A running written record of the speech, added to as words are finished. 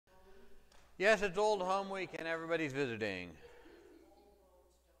Yes, it's Old Home Week and everybody's visiting.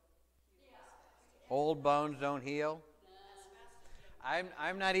 Old bones don't heal.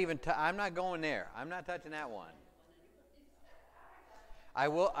 I'm not even. I'm not going there. I'm not touching that one. I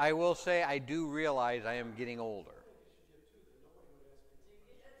will say I do realize I am getting older.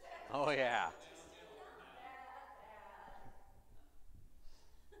 Oh yeah.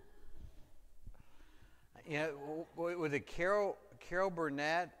 You know, was it Carol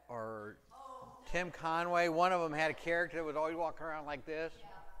Burnett or Tim Conway? One of them had a character that was always walking around like this.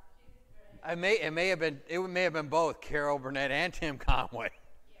 It may have been both Carol Burnett and Tim Conway.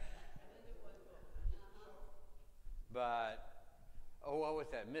 But what was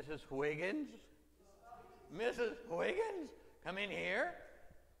that? Mrs. Wiggins? Mrs. Wiggins, come in here.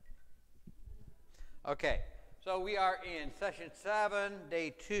 Okay, so we are in session 7,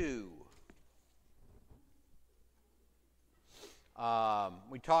 day 2.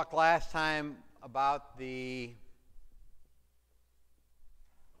 We talked last time about the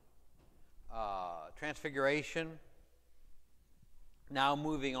Transfiguration. Now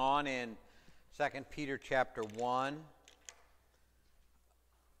moving on in 2 Peter chapter 1.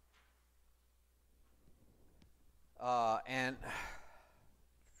 And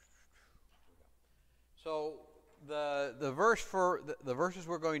so the verses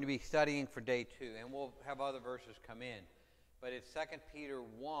we're going to be studying for day 2, and we'll have other verses come in, but it's 2 Peter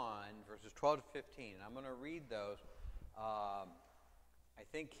 1, verses 12 to 15. I'm going to read those. I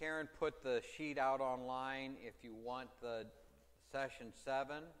think Karen put the sheet out online if you want the session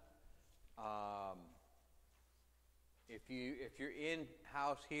 7. If you're in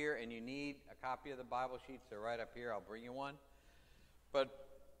house here and you need a copy of the Bible sheets, they're right up here. I'll bring you one. But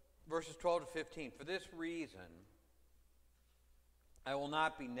verses 12 to 15. For this reason, I will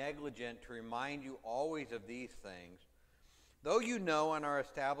not be negligent to remind you always of these things, though you know and are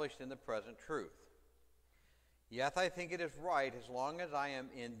established in the present truth. Yet I think it is right, as long as I am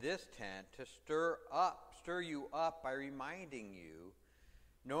in this tent, to stir you up by reminding you,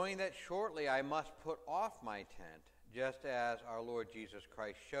 knowing that shortly I must put off my tent, just as our Lord Jesus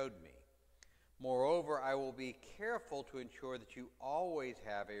Christ showed me. Moreover, I will be careful to ensure that you always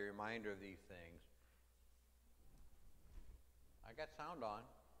have a reminder of these things. I got sound on.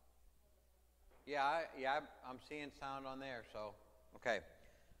 Yeah, I'm seeing sound on there, so, okay.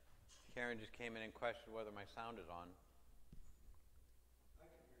 Karen just came in and questioned whether my sound is on.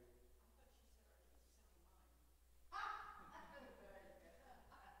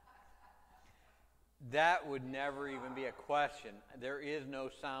 That would never even be a question. There is no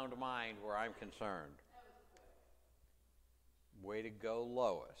sound mind where I'm concerned. Way to go,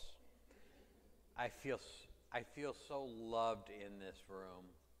 Lois. I feel so loved in this room.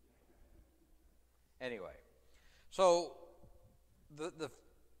 Anyway, so the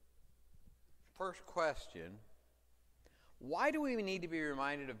first question, why do we need to be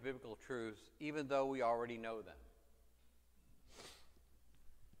reminded of biblical truths even though we already know them?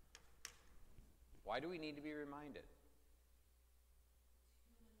 Why do we need to be reminded?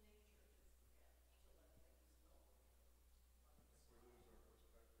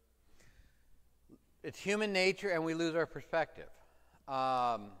 It's human nature and we lose our perspective.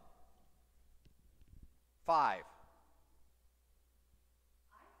 5.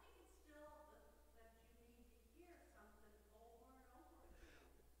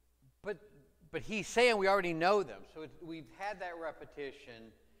 But he's saying we already know them, so we've had that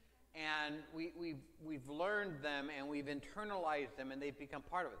repetition, and we've learned them, and we've internalized them, and they've become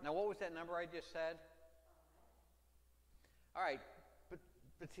part of it. Now, what was that number I just said? All right, but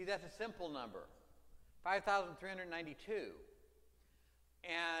see, that's a simple number, 5,392.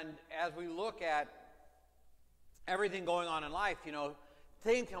 And as we look at everything going on in life, you know,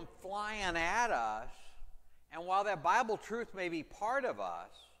 things come flying at us, and while that Bible truth may be part of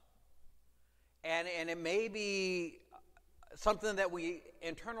us, and it may be something that we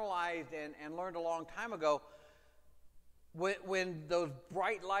internalized and learned a long time ago, when those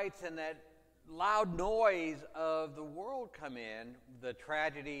bright lights and that loud noise of the world come in, the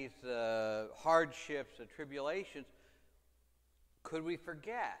tragedies, the hardships, the tribulations, could we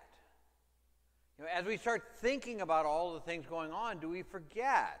forget? You know, as we start thinking about all the things going on, do we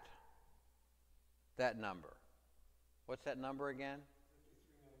forget that number? What's that number again?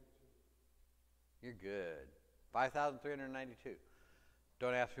 You're good. 5,392.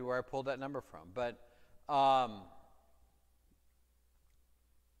 Don't ask me where I pulled that number from. But,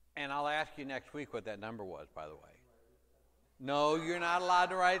 and I'll ask you next week what that number was, by the way. No, you're not allowed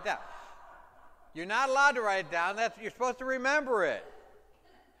to write it down. You're not allowed to write it down. You're supposed to remember it.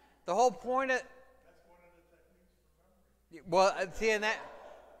 The whole point of... That's one of the techniques for memory. Well, see, and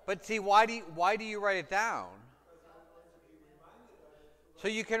But see, why do you write it down? So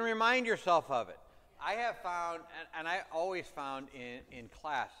you can remind yourself of it. I have found, and I always found in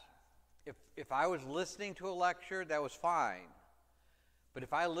class, if I was listening to a lecture, that was fine. But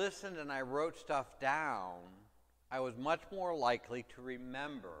if I listened and I wrote stuff down, I was much more likely to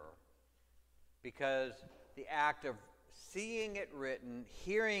remember, because the act of seeing it written,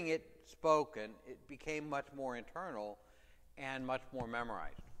 hearing it spoken, it became much more internal and much more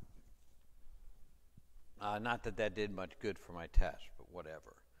memorized. Not that that did much good for my test, but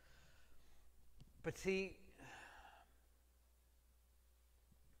whatever. But see,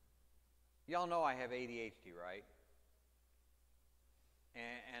 y'all know I have ADHD, right?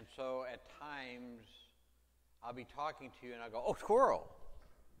 And so at times, I'll be talking to you and I'll go, oh, squirrel.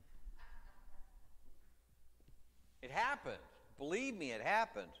 It happens. Believe me, it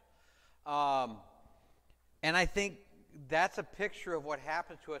happens. And I think that's a picture of what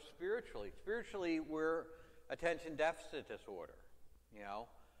happens to us spiritually. Spiritually, we're attention deficit disorder. You know,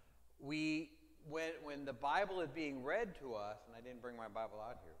 when the Bible is being read to us, and I didn't bring my Bible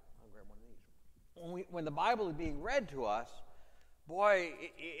out here. I'll grab one of these. When the Bible is being read to us, boy,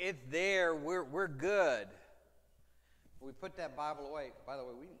 it's there. We're good. We put that Bible away. By the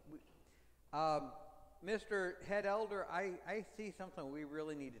way, Mr. Head Elder, I see something we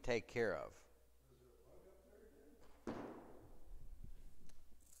really need to take care of.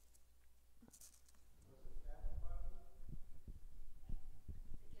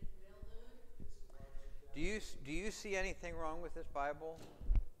 Do you see anything wrong with this Bible?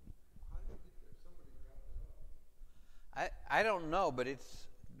 I don't know, but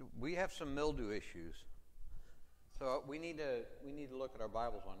we have some mildew issues. So we need to look at our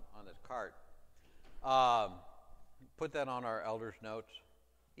Bibles on this cart. Put that on our elders' notes.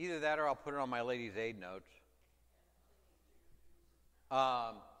 Either that or I'll put it on my ladies' aid notes.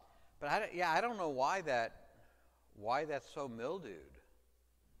 But I don't know why that's so mildewed.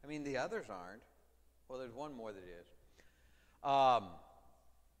 I mean, the others aren't. Well, there's one more that is.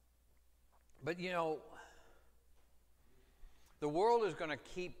 But you know, the world is going to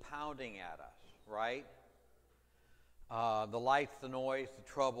keep pounding at us, right? The lights, the noise, the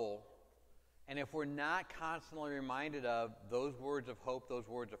trouble. And if we're not constantly reminded of those words of hope, those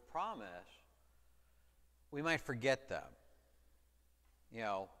words of promise, we might forget them. You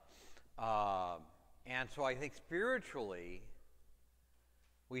know, and so I think spiritually,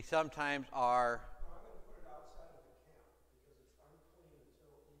 we sometimes are. No, I'm going to put it outside of the camp because it's unclean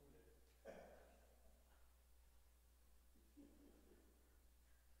until evening.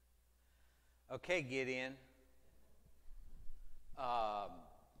 Okay, Gideon.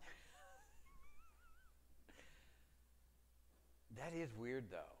 That is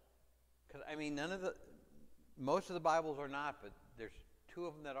weird, though, because I mean, most of the Bibles are not, but there's two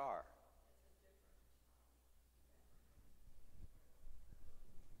of them that are.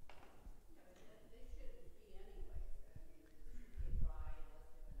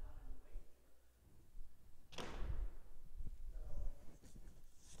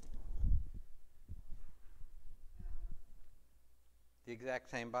 The exact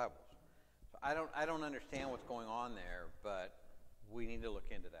same Bibles. So I don't understand what's going on there, but we need to look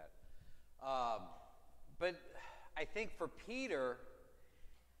into that. But I think for Peter,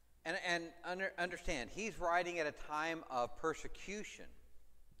 and understand, he's writing at a time of persecution.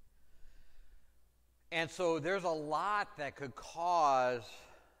 And so there's a lot that could cause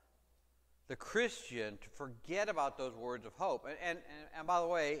the Christian to forget about those words of hope. And by the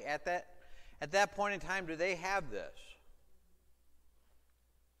way, at that point in time, do they have this?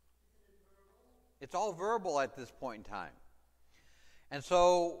 It's all verbal at this point in time. And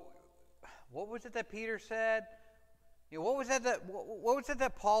so, what was it that Peter said? You know, what was it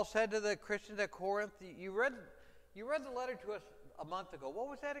that Paul said to the Christians at Corinth? You read the letter to us a month ago. What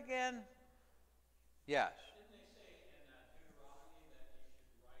was that again? Yes. Didn't they say in Deuteronomy that you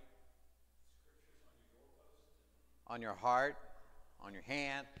should write scriptures on your doorposts? On your heart, on your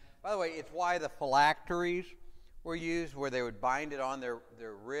hand. By the way, it's why the phylacteries were used, where they would bind it on their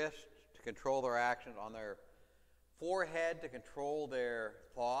wrist to control their actions, on their forehead to control their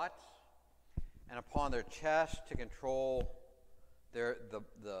thoughts, and upon their chest to control the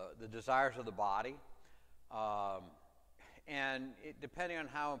desires of the body. And depending on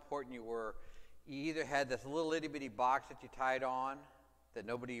how important you were, you either had this little itty-bitty box that you tied on that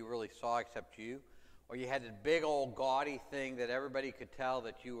nobody really saw except you, or you had this big old gaudy thing that everybody could tell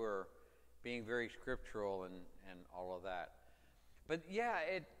that you were being very scriptural and all of that. But yeah,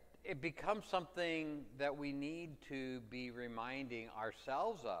 it becomes something that we need to be reminding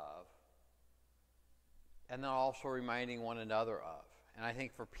ourselves of, and then also reminding one another of. And I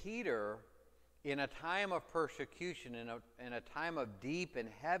think for Peter, in a time of persecution, in a time of deep and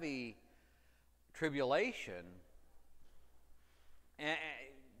heavy tribulation,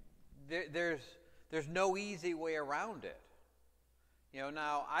 there's no easy way around it.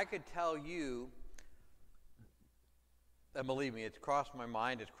 Now I could tell you, and believe me, it's crossed my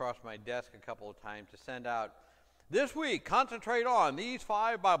mind, it's crossed my desk a couple of times to send out, this week, concentrate on these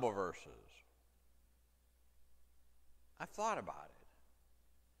 5 Bible verses. I've thought about it.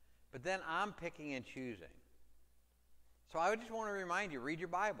 But then I'm picking and choosing. So I just want to remind you, read your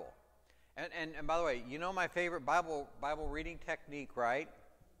Bible. And by the way, my favorite Bible reading technique, right?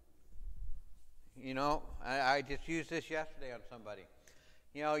 I just used this yesterday on somebody.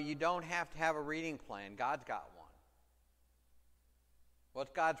 You don't have to have a reading plan. God's got one.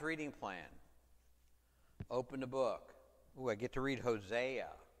 What's God's reading plan? Open the book. Ooh, I get to read Hosea.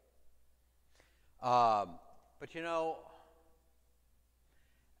 But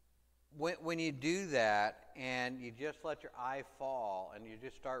when you do that and you just let your eye fall and you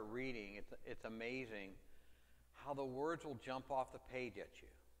just start reading, it's amazing how the words will jump off the page at you.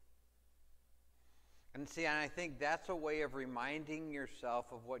 And I think that's a way of reminding yourself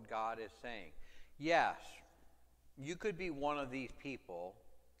of what God is saying. Yes, you could be one of these people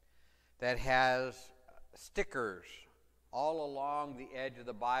that has stickers all along the edge of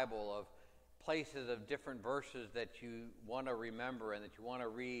the Bible of places of different verses that you want to remember and that you want to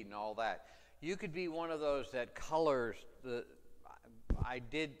read and all that. You could be one of those that colors the. I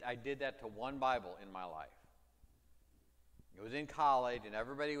did that to one Bible in my life. It was in college, and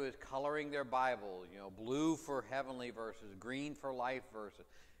everybody was coloring their Bible. Blue for heavenly verses, green for life verses.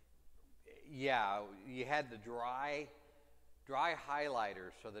 Yeah, you had the dry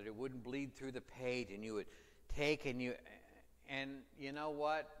highlighters so that it wouldn't bleed through the page, and you would take and you know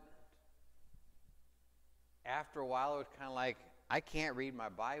what? After a while, it was kind of like, I can't read my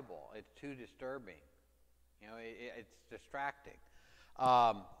Bible. It's too disturbing. It's distracting.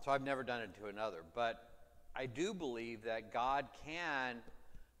 So I've never done it to another. But I do believe that God can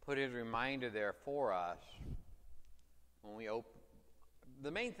put his reminder there for us when we open.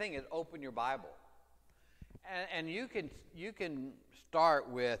 The main thing is open your Bible. And you can start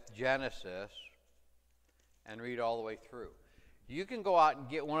with Genesis and read all the way through. You can go out and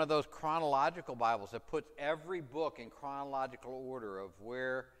get one of those chronological Bibles that puts every book in chronological order of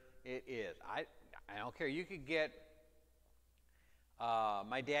where it is. I don't care. You could get,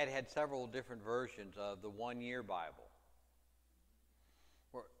 my dad had several different versions of the one-year Bible.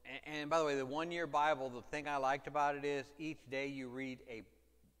 And by the way, the one-year Bible, the thing I liked about it is each day you read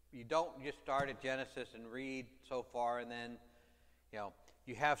you don't just start at Genesis and read so far and then,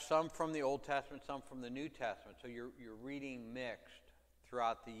 you have some from the Old Testament, some from the New Testament, so you're reading mixed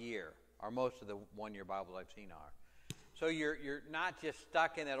throughout the year, or most of the one-year Bibles I've seen are. So you're not just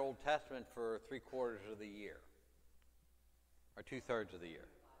stuck in that Old Testament for 3/4 of the year, or 2/3 of the year.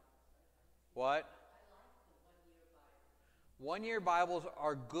 What? One-year Bibles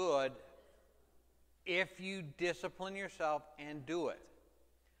are good if you discipline yourself and do it.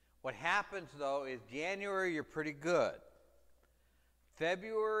 What happens, though, is January you're pretty good.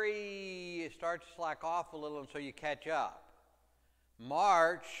 February, you start to slack off a little, and so you catch up.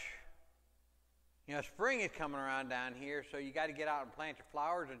 March, spring is coming around down here, so you got to get out and plant your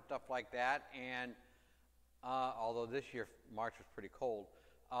flowers and stuff like that. And although this year March was pretty cold,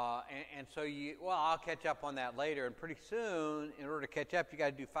 and so I'll catch up on that later. And pretty soon, in order to catch up, you got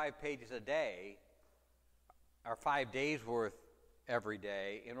to do 5 pages a day, or 5 days worth every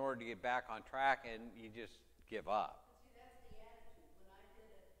day, in order to get back on track, and you just give up.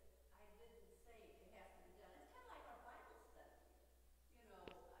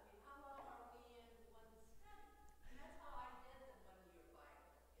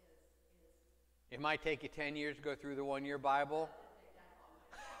 It might take you 10 years to go through the one-year Bible.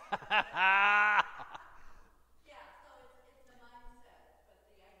 Yeah, so it's a mindset, but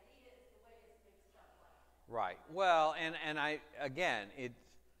the idea is the way it's mixed up like. Right. Well, and it's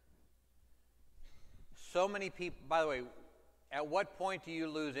so many people. By the way, at what point do you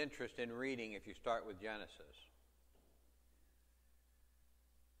lose interest in reading if you start with Genesis?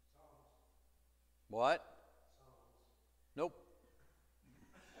 Psalms. What? Psalms. Nope.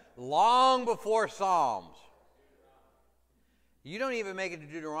 Long before Psalms. You don't even make it to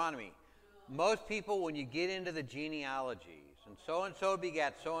Deuteronomy. Most people, when you get into the genealogies, and so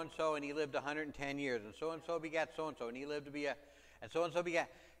begat so-and-so, and he lived 110 years, and so begat so-and-so, and he lived to be and so begat.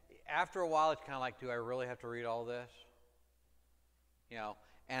 After a while, it's kind of like, do I really have to read all this?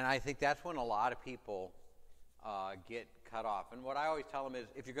 And I think that's when a lot of people get cut off. And what I always tell them is,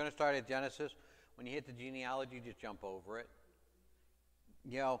 if you're going to start at Genesis, when you hit the genealogy, just jump over it.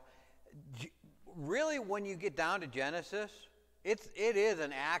 You know, really, when you get down to Genesis, it is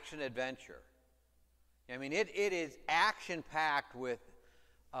an action adventure. I mean, it is action-packed with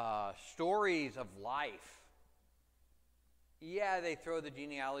stories of life. Yeah, they throw the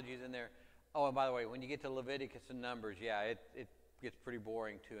genealogies in there. Oh, and by the way, when you get to Leviticus and Numbers, yeah, it gets pretty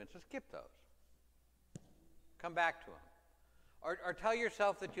boring too. And so skip those. Come back to them. Or tell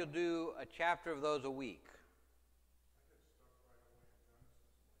yourself that you'll do a chapter of those a week.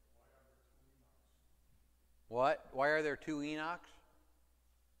 What? Why are there two Enochs?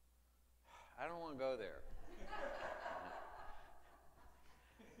 I don't want to go there.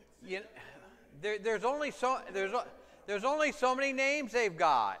 There's only so many names they've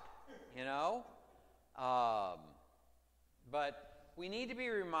got, you know. But we need to be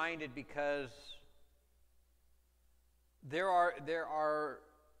reminded because there are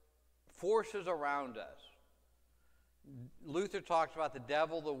forces around us. Luther talks about the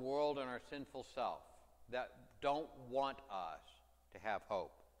devil, the world, and our sinful self that don't want us to have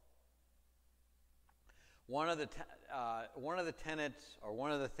hope. One of the tenets, or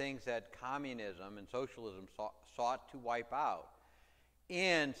one of the things that communism and socialism sought to wipe out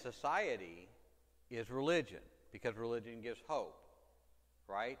in society is religion, because religion gives hope,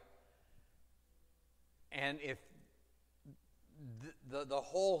 right? And if the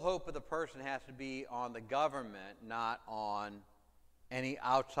whole hope of the person has to be on the government, not on any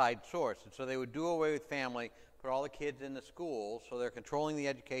outside source. And so they would do away with family, put all the kids in the schools, so they're controlling the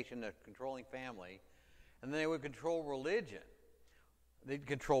education, they're controlling family, and then they would control religion. They'd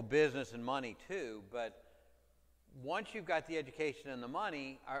control business and money too, but once you've got the education and the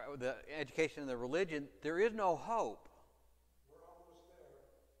money, or the education and the religion, there is no hope. We're almost there.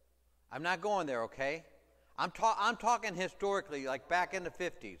 I'm not going there, okay? I'm talking historically, like back in the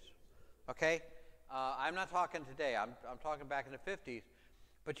 50s, okay? I'm not talking today. I'm talking back in the 50s.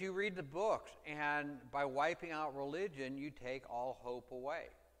 But you read the books, and by wiping out religion, you take all hope away.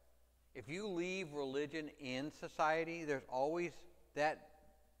 If you leave religion in society, there's always that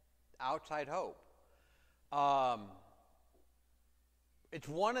outside hope. It's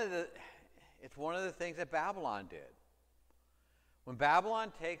one of the things that Babylon did. When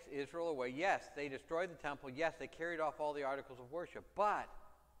Babylon takes Israel away, yes, they destroyed the temple. Yes, they carried off all the articles of worship. But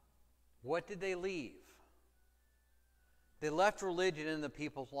what did they leave? They left religion in the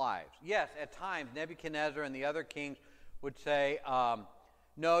people's lives. Yes, at times Nebuchadnezzar and the other kings would say,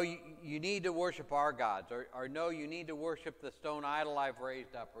 no, you need to worship our gods, or no, you need to worship the stone idol I've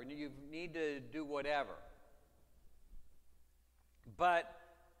raised up, or you need to do whatever. But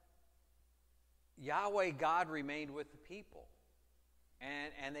Yahweh, God, remained with the people.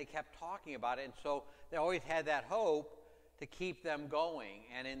 And they kept talking about it, and so they always had that hope to keep them going.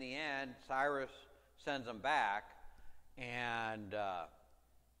 And in the end, Cyrus sends them back, and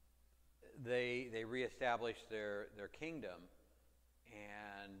they reestablish their kingdom,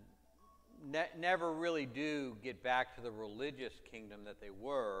 and never really do get back to the religious kingdom that they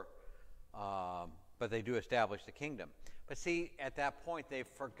were, but they do establish the kingdom. But see, at that point, they've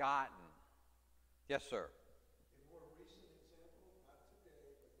forgotten. Yes, sir. A more recent example, not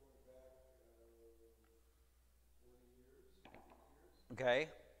today, but going back 40 years, 50 years. Okay.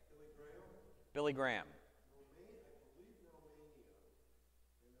 Billy Graham. Billy Graham. I believe Romania,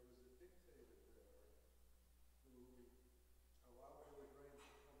 and there was a dictator there who allowed Billy Graham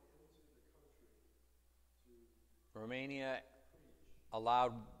to come into the country to Romania preach.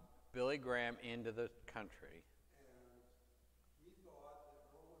 allowed Billy Graham into the country. And he thought that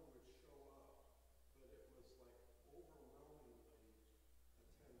no one would show up, but it was like overwhelmingly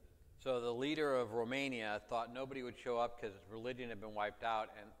attended. So the leader of Romania thought nobody would show up because religion had been wiped out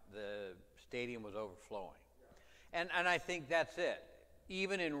and the stadium was overflowing. And I think that's it.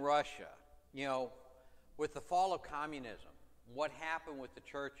 Even in Russia, you know, with the fall of communism, what happened with the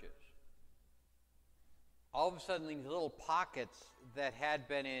churches? All of a sudden, these little pockets that had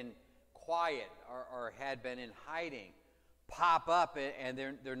been in quiet or had been in hiding pop up, and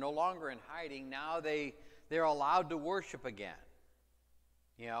they're no longer in hiding. Now they're allowed to worship again,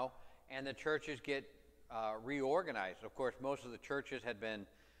 you know, and the churches get reorganized. Of course, most of the churches had been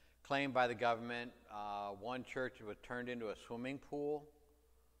claimed by the government. One church was turned into a swimming pool.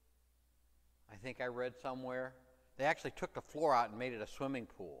 I think I read somewhere. They actually took the floor out and made it a swimming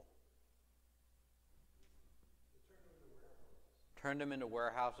pool. Turned them into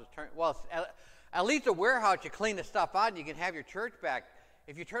warehouses. At least a warehouse, you clean the stuff out and you can have your church back.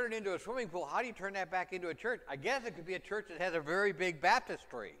 If you turn it into a swimming pool, how do you turn that back into a church? I guess it could be a church that has a very big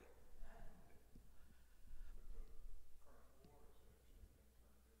baptistry.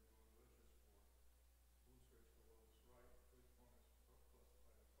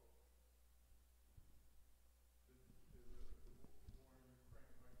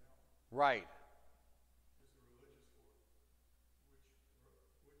 Right. is the religious war.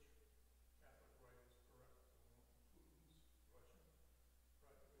 Which Catholic rite is correct? Putin's Russian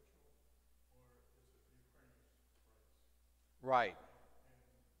ritual, or is it the Ukrainian rites? Right. And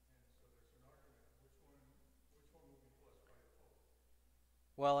so there's an argument. Which one will be blessed by the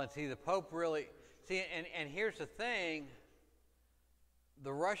Pope? Well, and see, the Pope really, see, and here's the thing,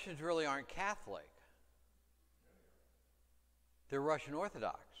 the Russians really aren't Catholic. They're Russian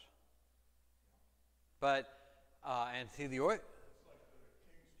Orthodox. But, and see, It's like the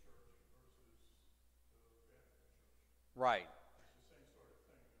King's Church versus the Vatican Church. right. It's the same sort of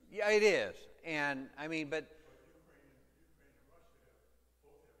thing. Yeah, it is. And, I mean, but But Ukraine and Russia both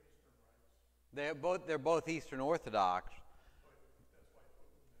have Eastern rites. they're both Eastern Orthodox. But that's why Putin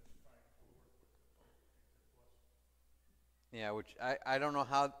is trying to work with the Pope to get blessed. Yeah, which I don't know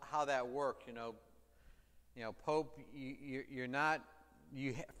how that works. Pope, you're not,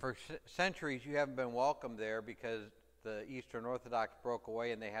 for centuries you haven't been welcome there because the Eastern Orthodox broke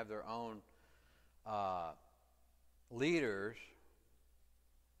away and they have their own leaders.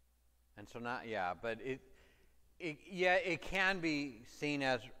 And so not, yeah, but it can be seen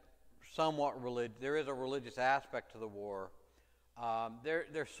as somewhat religious. There is a religious aspect to the war.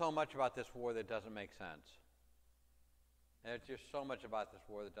 There's so much about this war that doesn't make sense. There's just so much about this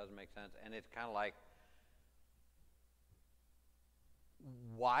war that doesn't make sense, and it's kind of like,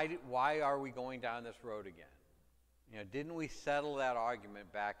 why are we going down this road again? Didn't we settle that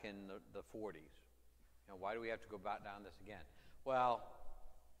argument back in the 40s? Why do we have to go back down this again? Well,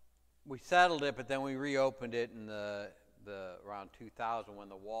 we settled it, but then we reopened it in the around 2000 when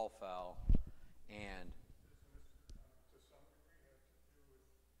the wall fell, and To some degree, have to do with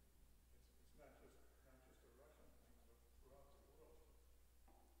it's not just a Russian thing, but throughout the world,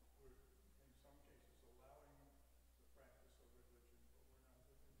 we're in some cases allowing the practice of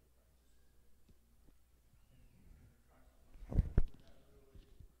religion, but we're not living the practice of religion. In the Constitution, we're not staying in a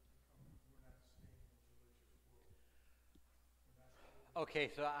religious world. We're not living. okay,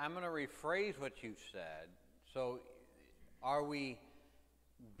 so I'm going to rephrase what you said. So, are we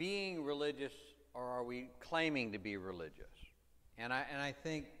being religious, or are we claiming to be religious? And I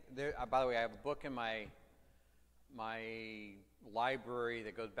think there. By the way, I have a book in my library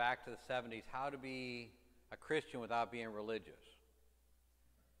that goes back to the 70s. How to be a Christian without being religious.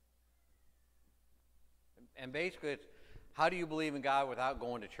 And basically, it's how do you believe in God without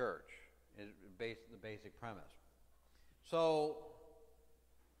going to church? Is the basic premise. So,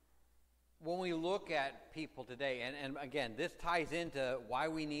 when we look at people today, and again, this ties into why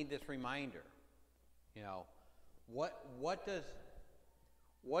we need this reminder. What does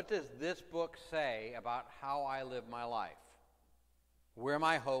this book say about how I live my life? Where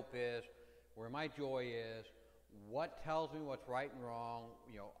my hope is, where my joy is, what tells me what's right and wrong,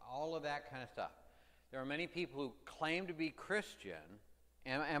 all of that kind of stuff. There are many people who claim to be Christian,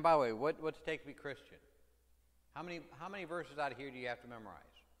 and by the way, what's it take to be Christian? How many verses out of here do you have to memorize?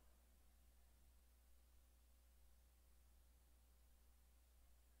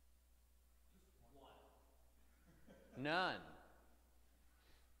 None.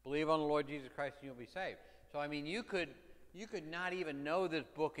 Believe on the Lord Jesus Christ and you'll be saved. So I mean, you could not even know this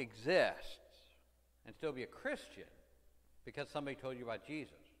book exists and still be a Christian because somebody told you about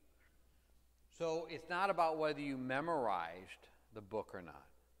Jesus. So it's not about whether you memorized the book or not.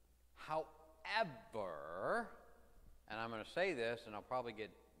 However, and I'm going to say this and I'll probably get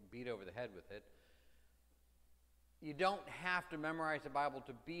beat over the head with it, you don't have to memorize the Bible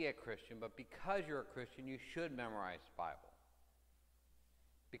to be a Christian, but because you're a Christian, you should memorize the Bible.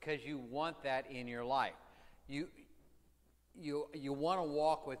 Because you want that in your life. You want to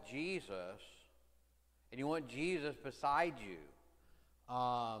walk with Jesus, and you want Jesus beside you.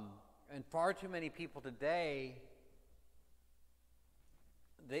 And far too many people today,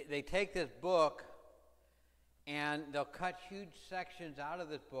 they take this book and they'll cut huge sections out of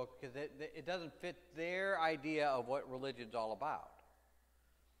this book because it doesn't fit their idea of what religion's all about.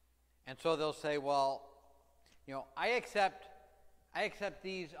 And so they'll say, well, I accept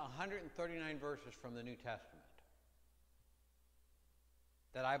these 139 verses from the New Testament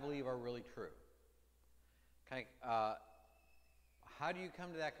that I believe are really true. Okay, how do you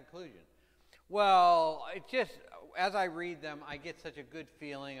come to that conclusion? Well, it just, as I read them, I get such a good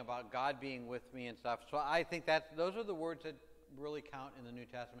feeling about God being with me and stuff. So I think those are the words that really count in the New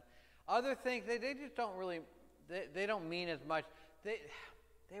Testament. Other things, they just don't really, they don't mean as much.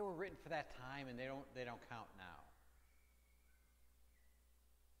 They were written for that time, and they don't count now.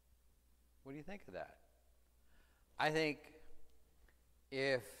 What do you think of that? I think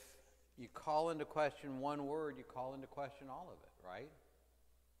if you call into question one word, you call into question all of it, right?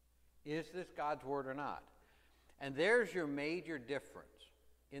 Is this God's word or not? And there's your major difference.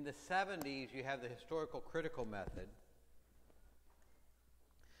 In the 70s, you have the historical critical method,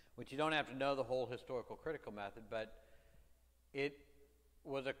 which you don't have to know the whole historical critical method, but it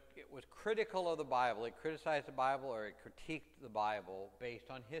was critical of the Bible. It criticized the Bible, or it critiqued the Bible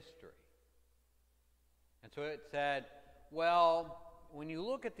based on history. And so it said, well, when you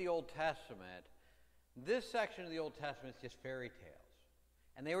look at the Old Testament, this section of the Old Testament is just fairy tales.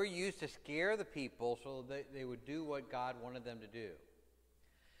 And they were used to scare the people so that they would do what God wanted them to do.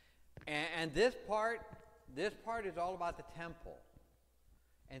 And this part is all about the temple.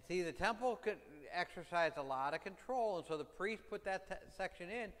 And see, the temple could exercise a lot of control, and so the priest put that section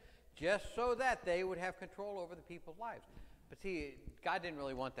in just so that they would have control over the people's lives. But see, God didn't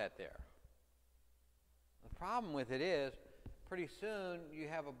really want that there. The problem with it is, pretty soon you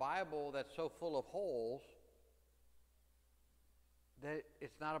have a Bible that's so full of holes that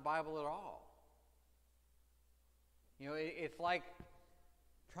it's not a Bible at all. You know, it's like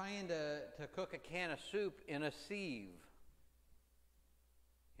trying to cook a can of soup in a sieve.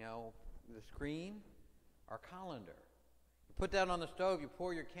 You know, the screen or colander. You put that on the stove, you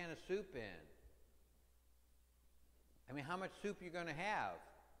pour your can of soup in. I mean, how much soup are you going to have?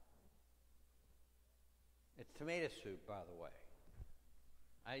 It's tomato soup, by the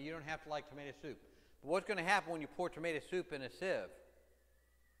way. You don't have to like tomato soup. But what's going to happen when you pour tomato soup in a sieve?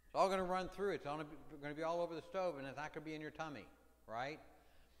 It's all going to run through. It's going to be all over the stove, and it's not going to be in your tummy, right?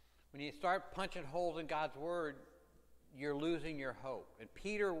 When you start punching holes in God's Word, you're losing your hope. And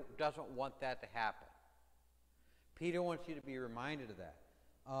Peter doesn't want that to happen. Peter wants you to be reminded of that.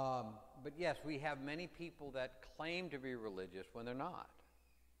 But yes, we have many people that claim to be religious when they're not.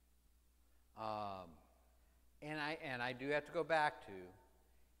 And I do have to go back to,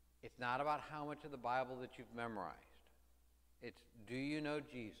 it's not about how much of the Bible that you've memorized. It's, do you know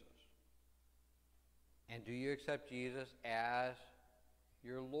Jesus? And do you accept Jesus as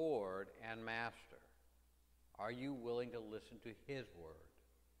your Lord and Master? Are you willing to listen to His word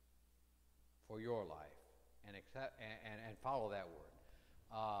for your life and accept and follow that word?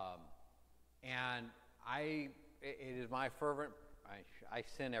 It is my fervent. I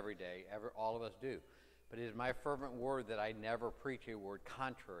sin every day. All of us do, but it is my fervent word that I never preach a word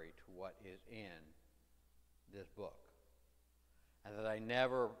contrary to what is in this book, and that I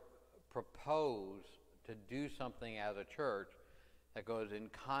never propose to do something as a church that goes in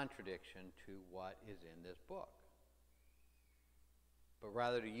contradiction to what is in this book, but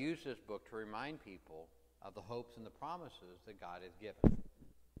rather to use this book to remind people of the hopes and the promises that God has given.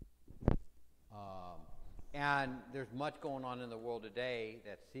 And there's much going on in the world today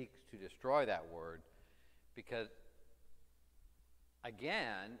that seeks to destroy that word, because,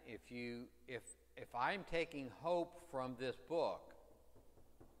 again, if I'm taking hope from this book,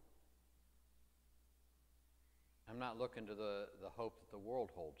 I'm not looking to the hope that the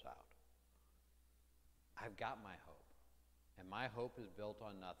world holds out. I've got my hope. And my hope is built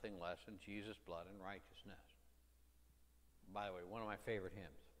on nothing less than Jesus' blood and righteousness. By the way, one of my favorite hymns.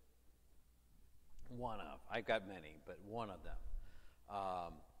 I've got many, but one of them.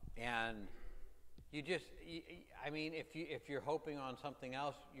 And you just, if you're hoping on something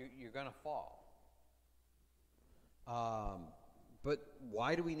else, you're going to fall. But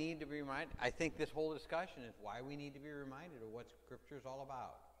why do we need to be reminded? I think this whole discussion is why we need to be reminded of what Scripture is all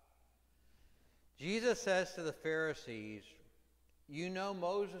about. Jesus says to the Pharisees, you know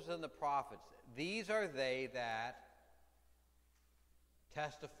Moses and the prophets. These are they that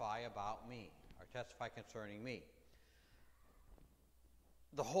testify about me, or testify concerning me.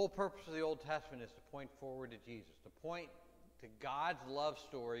 The whole purpose of the Old Testament is to point forward to Jesus, to point to God's love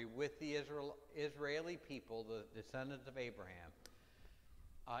story with the Israeli people, the descendants of Abraham,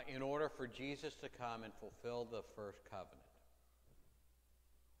 in order for Jesus to come and fulfill the first covenant.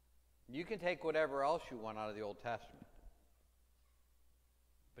 You can take whatever else you want out of the Old Testament,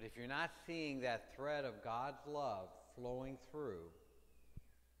 but if you're not seeing that thread of God's love flowing through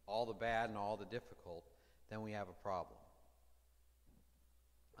all the bad and all the difficult, then we have a problem.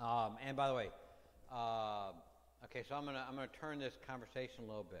 And by the way, okay, so I'm gonna turn this conversation a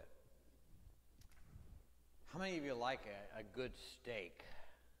little bit. How many of you like a good steak?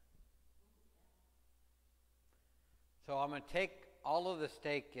 So I'm going to take all of the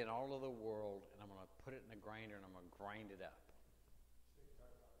steak in all of the world, and I'm going to put it in a grinder, and I'm going to grind it up.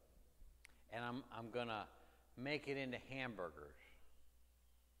 And I'm going to make it into hamburgers.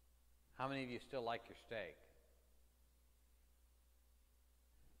 How many of you still like your steak?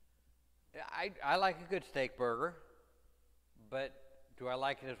 I like a good steak burger, but do I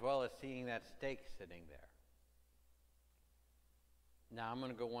like it as well as seeing that steak sitting there? Now I'm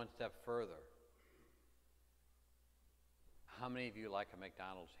going to go one step further. How many of you like a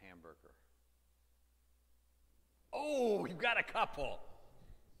McDonald's hamburger? Oh, you've got a couple.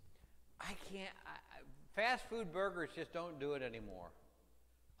 I can't. Fast food burgers just don't do it anymore.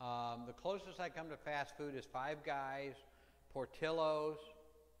 The closest I come to fast food is Five Guys, Portillo's.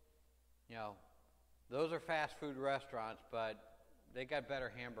 You know, those are fast food restaurants, but they got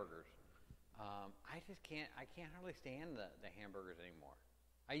better hamburgers. I just can't. I can't hardly stand the hamburgers anymore.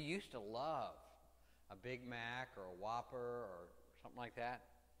 I used to love a Big Mac or a Whopper or something like that.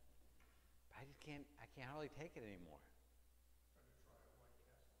 I just can't. I can't hardly take it anymore.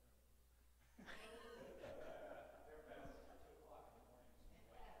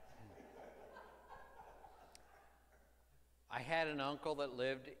 I had an uncle that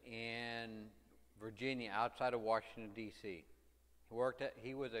lived in Virginia, outside of Washington, D.C.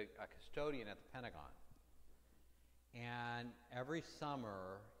 He was a custodian at the Pentagon. And every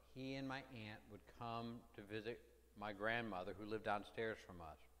summer, he and my aunt would come to visit my grandmother, who lived downstairs from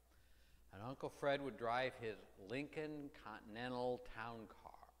us. And Uncle Fred would drive his Lincoln Continental town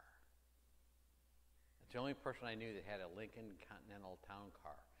car. It's the only person I knew that had a Lincoln Continental town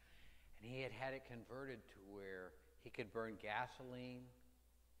car. And he had it converted to where he could burn gasoline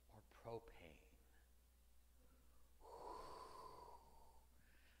or propane.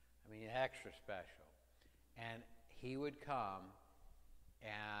 I mean, extra special. And he would come,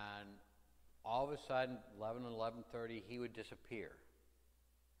 and all of a sudden, 11, 11:30, he would disappear.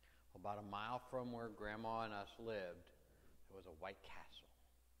 Well, about a mile from where Grandma and us lived, there was a White Castle.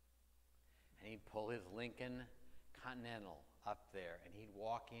 And he'd pull his Lincoln Continental up there, and he'd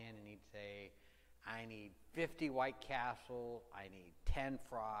walk in and he'd say, I need 50 White Castle, I need 10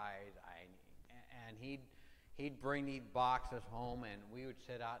 fries, and he'd bring these boxes home, and we would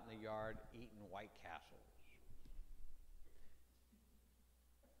sit out in the yard eating White Castles.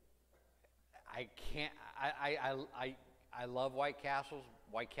 I can't, I love White Castles.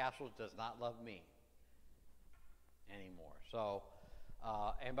 White Castles does not love me anymore. So,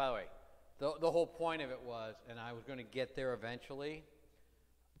 and by the way, the whole point of it was, and I was going to get there eventually.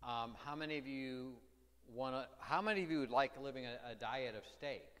 How many of you would like living a diet of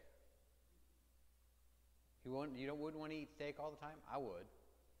steak? You wouldn't want to eat steak all the time? I would.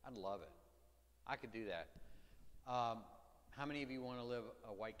 I'd love it. I could do that. How many of you want to live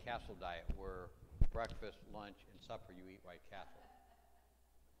a White Castle diet where breakfast, lunch, and supper you eat White Castle?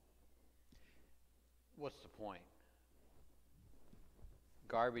 What's the point?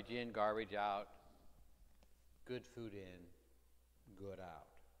 Garbage in, garbage out. Good food in, good out.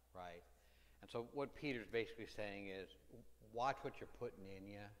 Right? And so what Peter's basically saying is, watch what you're putting in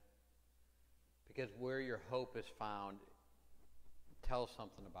you, because where your hope is found tells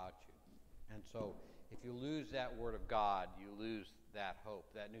something about you. And so if you lose that Word of God, you lose that hope.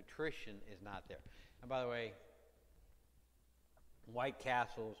 That nutrition is not there. And by the way, White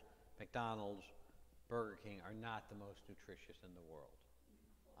Castles, McDonald's, Burger King are not the most nutritious in the world.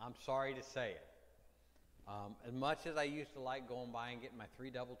 I'm sorry to say it. As much as I used to like going by and getting my 3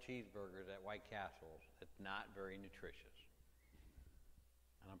 double cheeseburgers at White Castles, it's not very nutritious.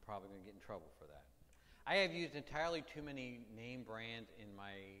 And I'm probably going to get in trouble for that. I have used entirely too many name brands in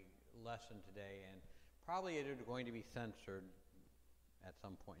my lesson today, and probably it is going to be censored at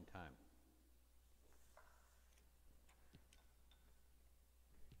some point in time.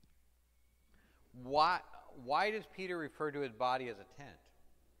 Why does Peter refer to his body as a tent?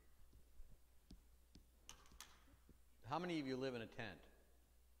 How many of you live in a tent?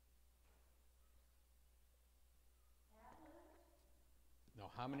 No,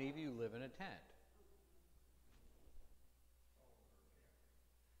 how many of you live in a tent?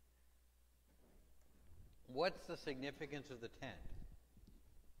 What's the significance of the tent?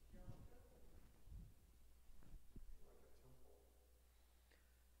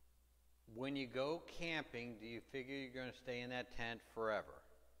 When you go camping, do you figure you're going to stay in that tent forever?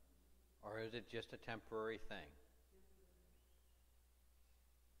 Or is it just a temporary thing?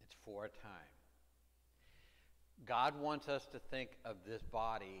 It's for a time. God wants us to think of this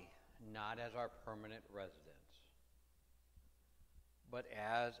body not as our permanent residence, but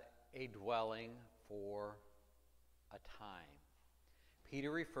as a dwelling for a time.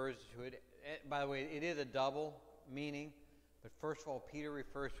 Peter refers to it, by the way, it is a double meaning, but first of all, Peter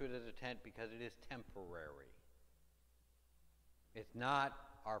refers to it as a tent because it is temporary. It's not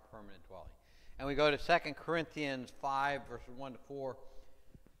our permanent dwelling. And we go to 2 Corinthians 5, verses 1 to 4.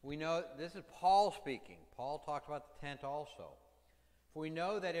 We know, this is Paul speaking. Paul talks about the tent also. For we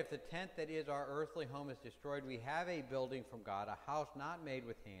know that if the tent that is our earthly home is destroyed, we have a building from God, a house not made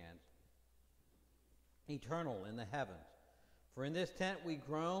with hands, eternal in the heavens. For in this tent we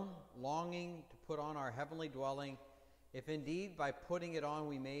groan, longing to put on our heavenly dwelling, if indeed by putting it on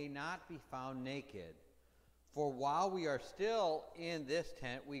we may not be found naked. For while we are still in this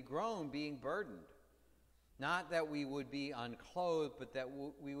tent, we groan, being burdened. Not that we would be unclothed, but that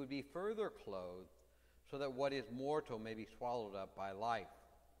we would be further clothed, so that what is mortal may be swallowed up by life.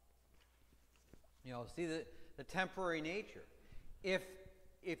 You know, see the temporary nature. If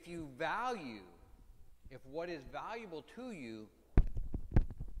you value, if what is valuable to you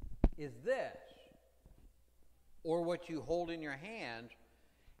is this, or what you hold in your hand,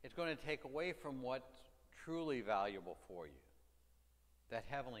 it's going to take away from what's truly valuable for you, that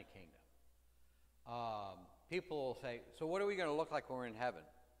heavenly kingdom. People will say, so what are we going to look like when we're in heaven?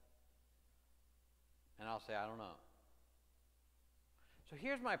 And I'll say, I don't know. So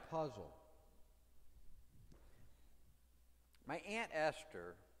here's my puzzle. My Aunt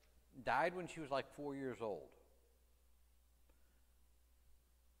Esther died when she was like 4 years old.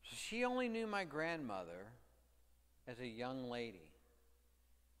 So she only knew my grandmother as a young lady.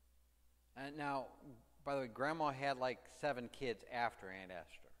 And now, by the way, Grandma had like 7 kids after Aunt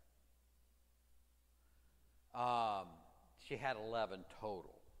Esther. She had 11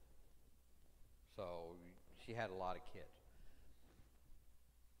 total. So she had a lot of kids.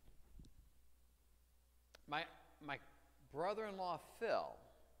 My brother-in-law, Phil,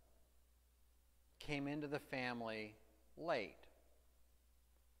 came into the family late.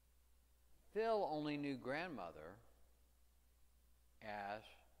 Phil only knew grandmother as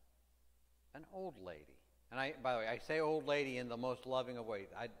an old lady. And by the way, I say old lady in the most loving of ways.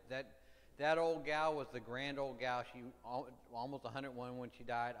 That old gal was the grand old gal. She almost 101 when she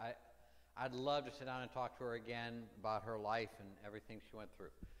died. I'd love to sit down and talk to her again about her life and everything she went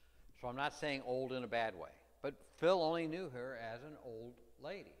through. So I'm not saying old in a bad way. But Phil only knew her as an old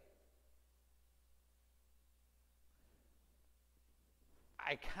lady.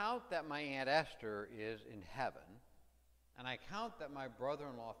 I count that my Aunt Esther is in heaven, and I count that my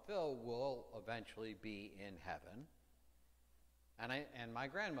brother-in-law Phil will eventually be in heaven, and my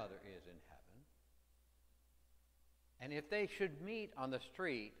grandmother is in heaven. And if they should meet on the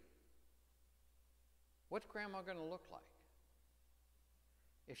street, what's Grandma going to look like?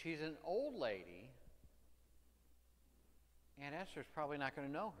 If she's an old lady, Aunt Esther's probably not going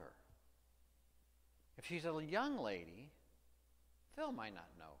to know her. If she's a young lady, Phil might not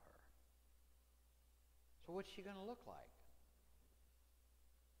know her. So what's she going to look like?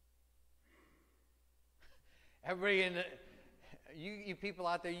 Everybody in the, you people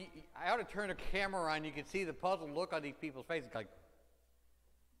out there, I ought to turn a camera on. You can see the puzzled look on these people's faces. Like,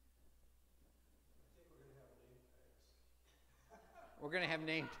 we're going to have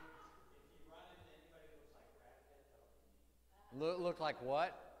name tags. If you run into anybody who looks like Brad Pitt, that'll be me. Look like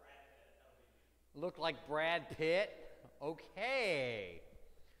what? Brad Pitt, that'll be me. Look like Brad Pitt? Okay.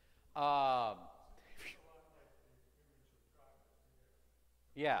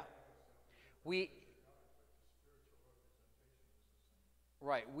 Yeah. We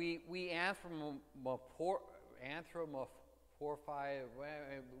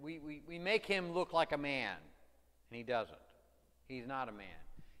make him look like a man, and he doesn't. He's not a man.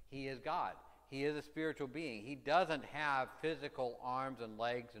 He is God. He is a spiritual being. He doesn't have physical arms and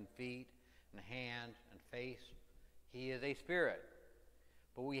legs and feet and hands and face. He is a spirit.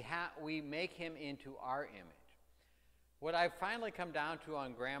 But we make him into our image. What I've finally come down to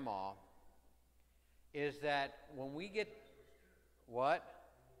on Grandma is that when we get... What?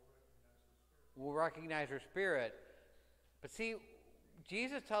 We'll recognize her spirit. But see,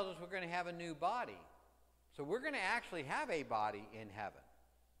 Jesus tells us we're going to have a new body. So we're going to actually have a body in heaven.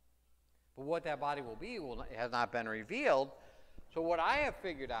 But what that body will be has not been revealed. So what I have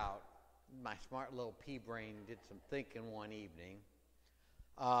figured out, my smart little pea brain did some thinking one evening,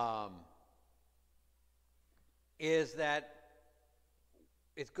 is that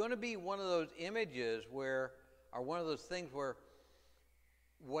it's going to be one of those images or one of those things where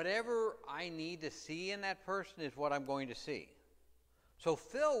whatever I need to see in that person is what I'm going to see. So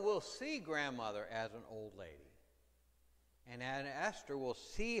Phil will see grandmother as an old lady, and Aunt Esther will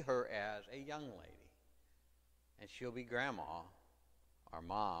see her as a young lady, and she'll be grandma, our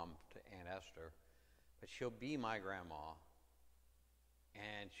mom to Aunt Esther, but she'll be my grandma,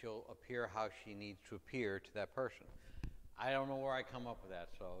 and she'll appear how she needs to appear to that person. I don't know where I come up with that,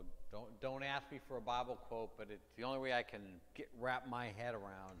 so don't ask me for a Bible quote, but it's the only way I can wrap my head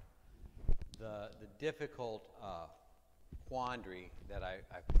around the difficult quandary that I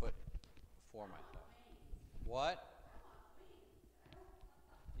put before myself. What?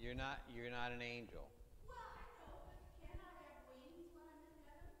 You're not an angel. Well, I know, but can I have wings when I'm in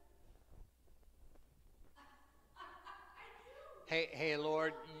heaven? I do. Hey,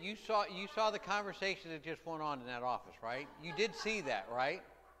 Lord, you saw the conversation that just went on in that office, right? You did see that, right?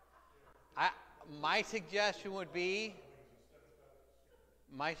 I, my suggestion would be,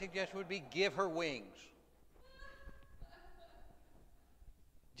 give her wings.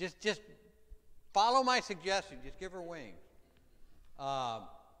 Just follow my suggestion. Just give her wings. Um,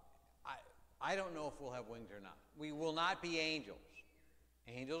 I don't know if we'll have wings or not. We will not be angels.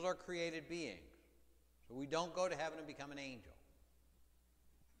 Angels are created beings. So we don't go to heaven and become an angel.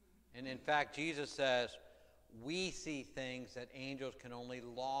 And in fact, Jesus says, we see things that angels can only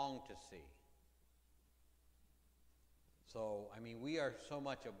long to see. So, I mean, we are so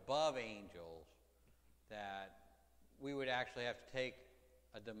much above angels that we would actually have to take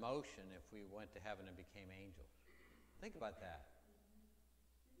a demotion if we went to heaven and became angels. Think about that.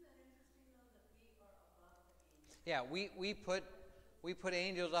 Isn't that interesting, though, that we are above the angels? Yeah, we put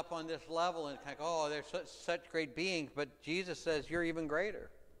angels up on this level and kind of, oh, they're such great beings, but Jesus says you're even greater.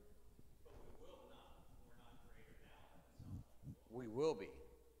 But we will not. We're not greater now than at some point. We will be.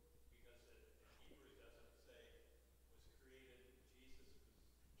 Because in Hebrews doesn't say was created, Jesus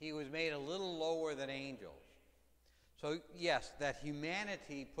was. He was made a little lower than angels. So yes, that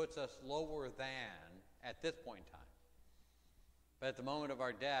humanity puts us lower than at this point in time. But at the moment of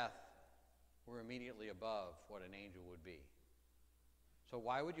our death, we're immediately above what an angel would be. So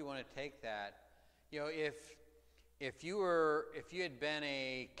why would you want to take that? You know, if you had been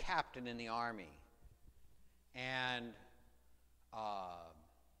a captain in the army, and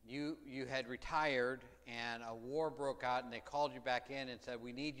you had retired, and a war broke out, and they called you back in and said,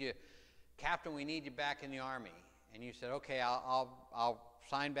 "We need you, Captain. We need you back in the army." And you said, "Okay, I'll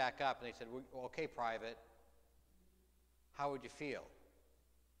sign back up." And they said, well, "Okay, Private." How would you feel?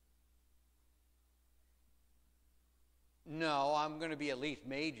 No, I'm going to be at least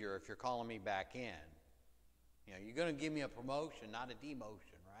major if you're calling me back in. You know, you're going to give me a promotion, not a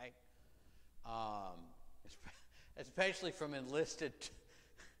demotion, right? Especially from enlisted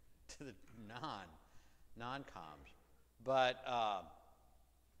to the non-coms, but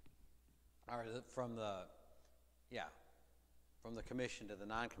or from the commission to the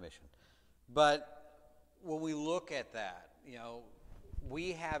non-commission. But when we look at that, you know,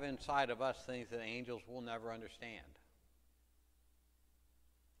 we have inside of us things that angels will never understand.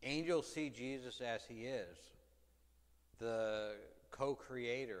 Angels see Jesus as he is, the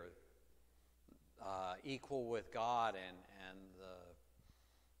co-creator, equal with God and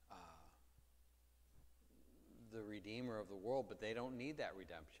the Redeemer of the world, but they don't need that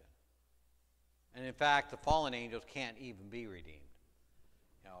redemption. And in fact, the fallen angels can't even be redeemed.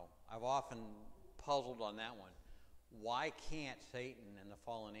 You know, I've often puzzled on that one. Why can't Satan and the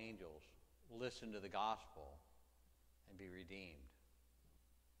fallen angels listen to the gospel and be redeemed?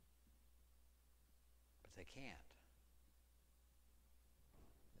 But they can't.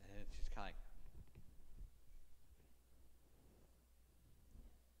 And it's just kind of like,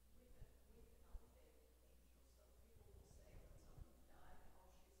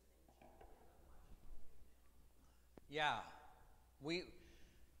 yeah,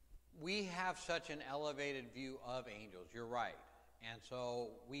 we have such an elevated view of angels. You're right. And so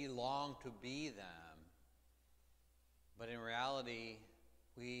we long to be them, but in reality,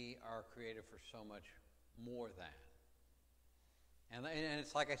 we are created for so much more than. And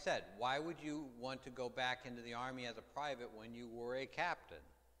it's like I said, why would you want to go back into the army as a private when you were a captain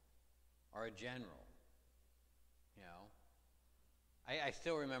or a general? You know, I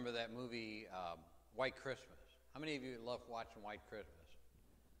still remember that movie, White Christmas. How many of you love watching White Christmas?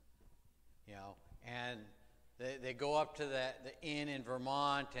 You know, and they go up to the inn in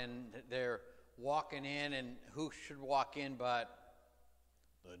Vermont, and they're walking in, and who should walk in but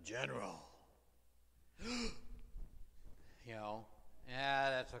the general? You know, yeah,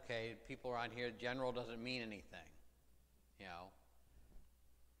 that's okay. People around here, general doesn't mean anything. You know,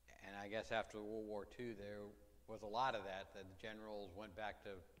 and I guess after World War II, there was a lot of that. The generals went back to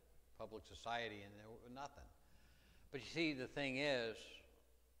public society, and there was nothing. But you see, the thing is,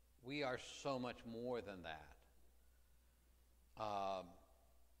 we are so much more than that.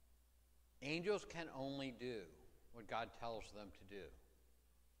 Angels can only do what God tells them to do.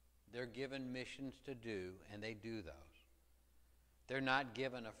 They're given missions to do, and they do those. They're not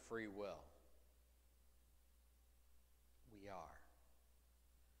given a free will. We are.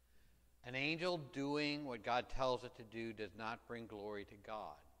 An angel doing what God tells it to do does not bring glory to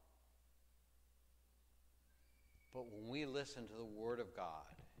God. But when we listen to the Word of God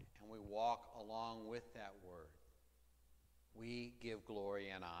and we walk along with that Word, we give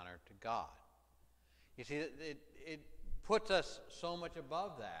glory and honor to God. You see, it puts us so much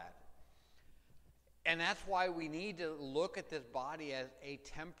above that. And that's why we need to look at this body as a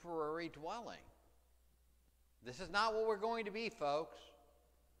temporary dwelling. This is not what we're going to be, folks.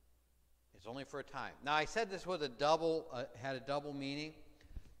 It's only for a time. Now, I said this was had a double meaning.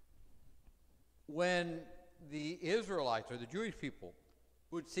 When the Israelites or the Jewish people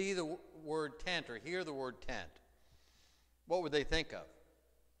would see the word tent or hear the word tent, what would they think of?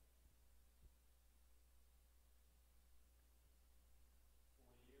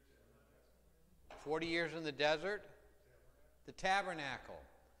 40 years in the desert? The tabernacle.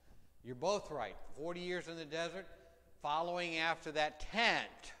 You're both right. 40 years in the desert, following after that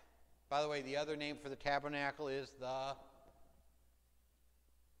tent. By the way, the other name for the tabernacle is the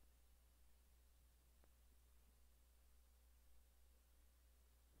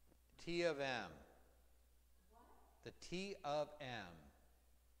T of M. What? The T of M.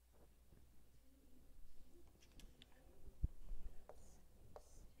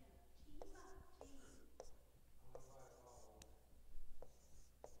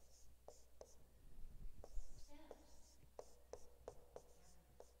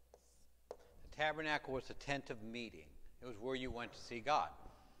 The tabernacle was the tent of meeting. It was where you went to see God.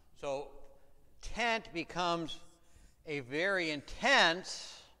 So tent becomes a very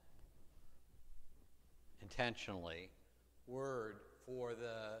intentionally, word for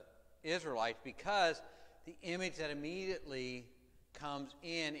the Israelites, because the image that immediately comes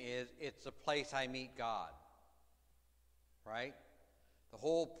in is it's the place I meet God. Right? The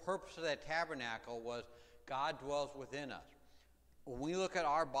whole purpose of that tabernacle was God dwells within us. When we look at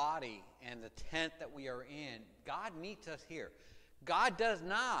our body and the tent that we are in, God meets us here. God does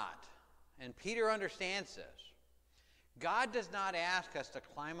not, and Peter understands this, God does not ask us to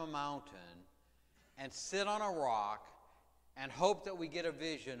climb a mountain and sit on a rock and hope that we get a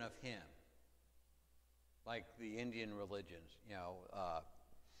vision of him. Like the Indian religions,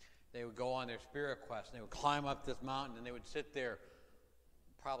 they would go on their spirit quest and they would climb up this mountain and they would sit there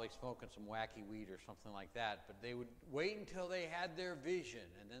probably smoking some wacky weed or something like that, but they would wait until they had their vision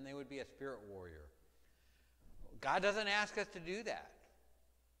and then they would be a spirit warrior. God doesn't ask us to do that.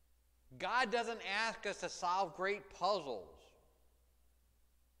 God doesn't ask us to solve great puzzles.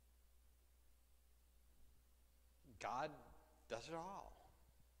 God does it all.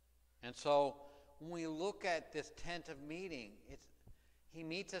 And so when we look at this tent of meeting, he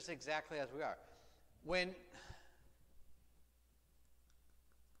meets us exactly as we are.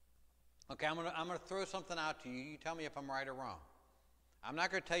 Okay, I'm gonna throw something out to you. You tell me if I'm right or wrong. I'm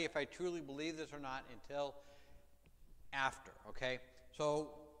not going to tell you if I truly believe this or not until after, okay? So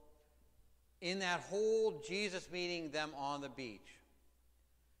in that whole Jesus meeting them on the beach,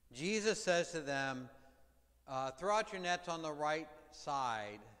 Jesus says to them, throw out your nets on the right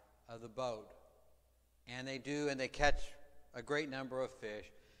side of the boat. And they do, and they catch a great number of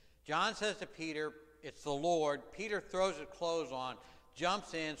fish. John says to Peter, it's the Lord. Peter throws his clothes on,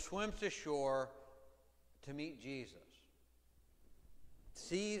 jumps in, swims to shore to meet Jesus.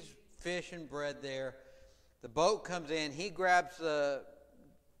 Sees fish and bread there. The boat comes in. He grabs the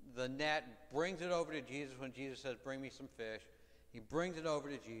net, brings it over to Jesus when Jesus says, bring me some fish. He brings it over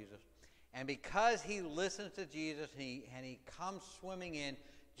to Jesus. And because he listens to Jesus and he comes swimming in,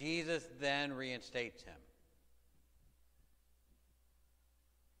 Jesus then reinstates him.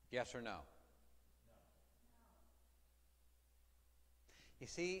 Yes or no? You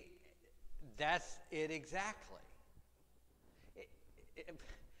see, that's it exactly.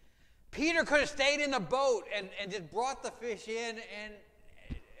 Peter could have stayed in the boat and just brought the fish in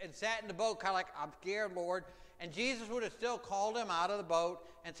and sat in the boat kind of like, I'm scared, Lord. And Jesus would have still called him out of the boat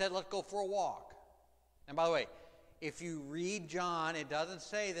and said, let's go for a walk. And by the way, if you read John, it doesn't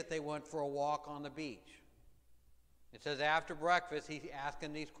say that they went for a walk on the beach. It says after breakfast, he's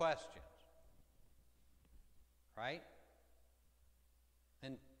asking these questions. Right?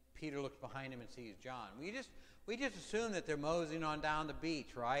 And Peter looks behind him and sees John. We just assume that they're moseying on down the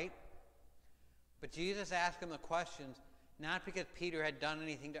beach, right? But Jesus asked him the questions not because Peter had done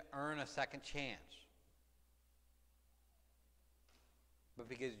anything to earn a second chance, but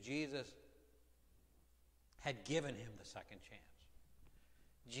because Jesus had given him the second chance.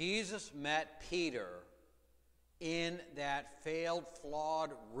 Jesus met Peter in that failed,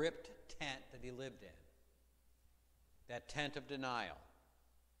 flawed, ripped tent that he lived in. That tent of denial.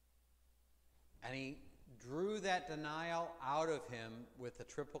 And he drew that denial out of him with a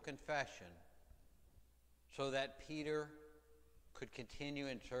triple confession so that Peter could continue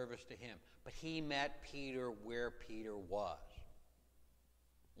in service to him. But he met Peter where Peter was.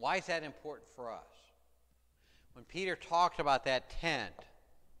 Why is that important for us? When Peter talks about that tent,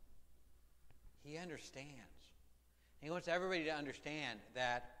 he understands. He wants everybody to understand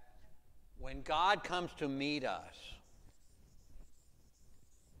that When God comes to meet us,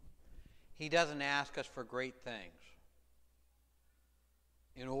 He doesn't ask us for great things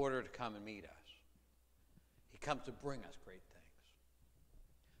in order to come and meet us. He comes to bring us great things.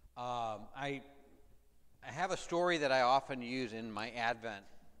 I have a story that I often use in my Advent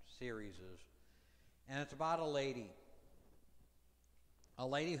series, and it's about a lady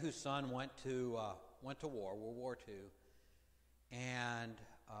whose son went to war, World War II, and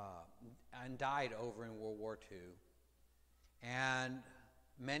died over in World War II. And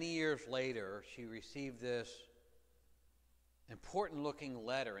many years later, she received this important-looking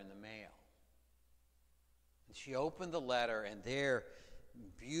letter in the mail. And she opened the letter, and there,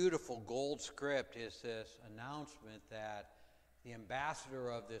 beautiful gold script, is this announcement that the ambassador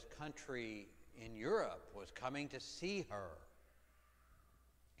of this country in Europe was coming to see her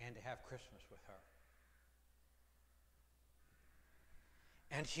and to have Christmas with her.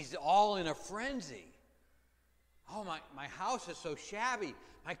 And she's all in a frenzy. Oh, my house is so shabby.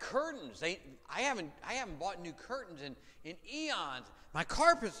 My curtains, I haven't bought new curtains in eons. My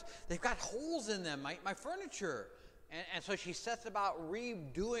carpets, they've got holes in them. My furniture. And so she sets about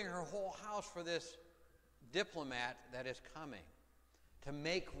redoing her whole house for this diplomat that is coming to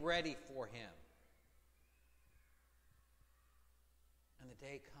make ready for him. And the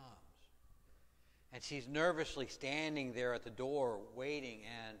day comes. And she's nervously standing there at the door waiting,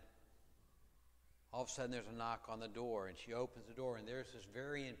 and all of a sudden there's a knock on the door, and she opens the door, and there's this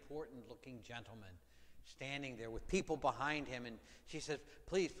very important-looking gentleman standing there with people behind him, and she says,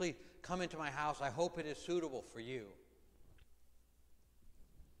 please, come into my house. I hope it is suitable for you.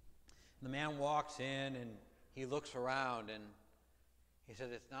 And the man walks in, and he looks around, and he said,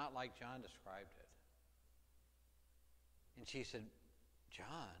 it's not like John described it. And she said,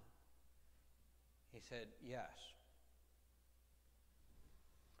 John? He said, yes.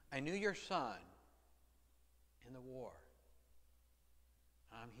 I knew your son in the war.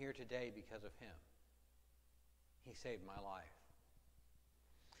 I'm here today because of him. He saved my life.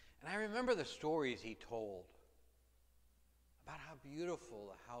 And I remember the stories he told about how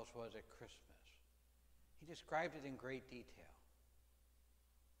beautiful the house was at Christmas. He described it in great detail.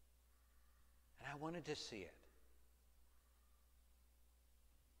 And I wanted to see it.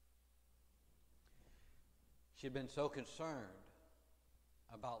 She had been so concerned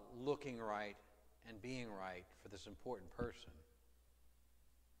about looking right and being right for this important person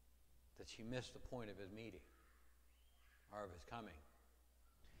that she missed the point of his meeting or of his coming.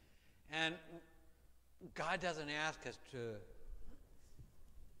 And God doesn't ask us to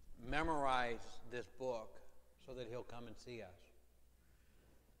memorize this book so that he'll come and see us.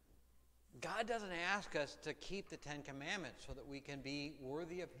 God doesn't ask us to keep the Ten Commandments so that we can be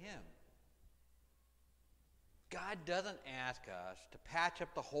worthy of him. God doesn't ask us to patch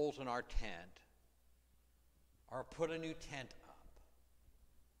up the holes in our tent or put a new tent up.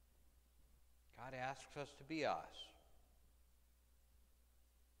 God asks us to be us.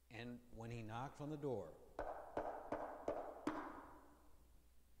 And when he knocks on the door, to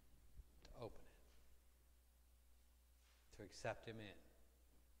open it, to accept him in.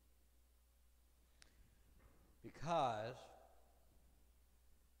 Because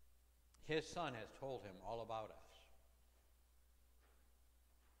his son has told him all about us.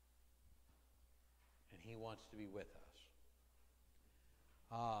 And he wants to be with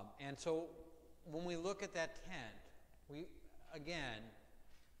us. And so when we look at that tent,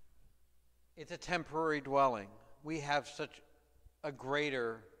 it's a temporary dwelling. We have such a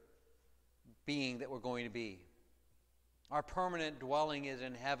greater being that we're going to be. Our permanent dwelling is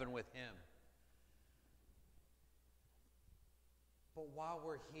in heaven with him. But while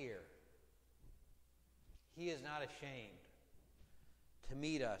we're here, he is not ashamed to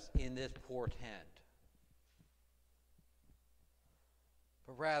meet us in this poor tent.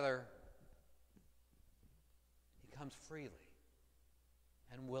 But rather, he comes freely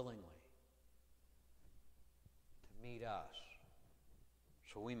and willingly to meet us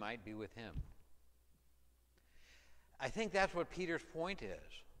so we might be with him. I think that's what Peter's point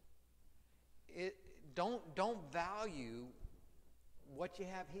is. Don't value what you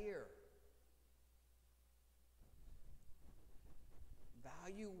have here.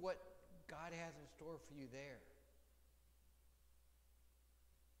 Value what God has in store for you there.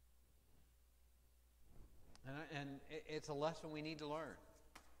 And it's a lesson we need to learn.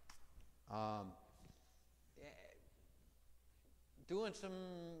 Doing some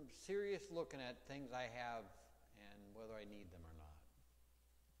serious looking at things I have and whether I need them or not.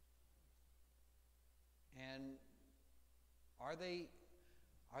 And are they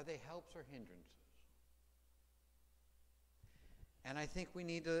helps or hindrances? And I think we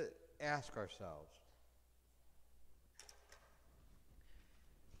need to ask ourselves,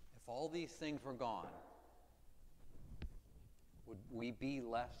 if all these things were gone, would we be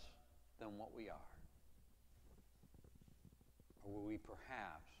less than what we are? Or will we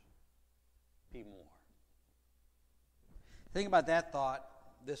perhaps be more? Think about that thought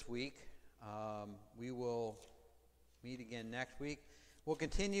this week. We will meet again next week. We'll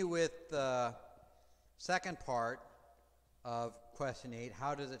continue with the second part of question 8.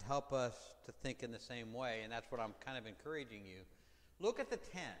 How does it help us to think in the same way? And that's what I'm kind of encouraging you. Look at the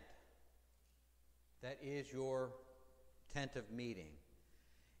tent. That is your tent of meeting.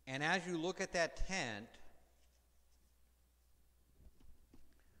 And as you look at that tent,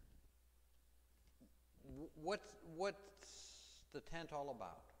 what's the tent all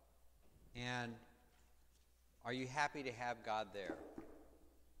about? And are you happy to have God there?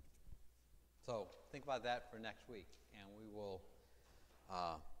 So think about that for next week, and we'll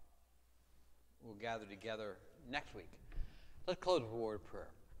gather together next week. Let's close with a word of prayer.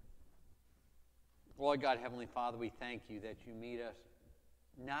 Lord God, Heavenly Father, we thank you that you meet us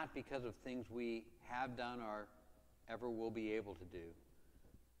not because of things we have done or ever will be able to do,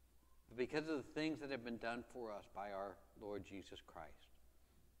 but because of the things that have been done for us by our Lord Jesus Christ.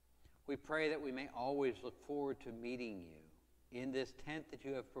 We pray that we may always look forward to meeting you in this tent that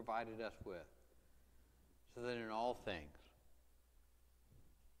you have provided us with, so that in all things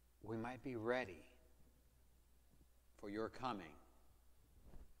we might be ready for your coming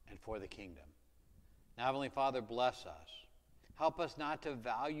and for the kingdom. Now, Heavenly Father, bless us. Help us not to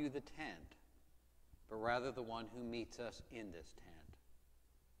value the tent, but rather the one who meets us in this tent,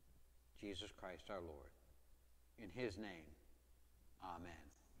 Jesus Christ our Lord. In his name, amen.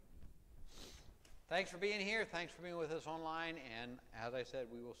 Thanks for being here. Thanks for being with us online. And as I said,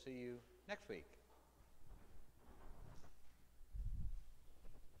 we will see you next week.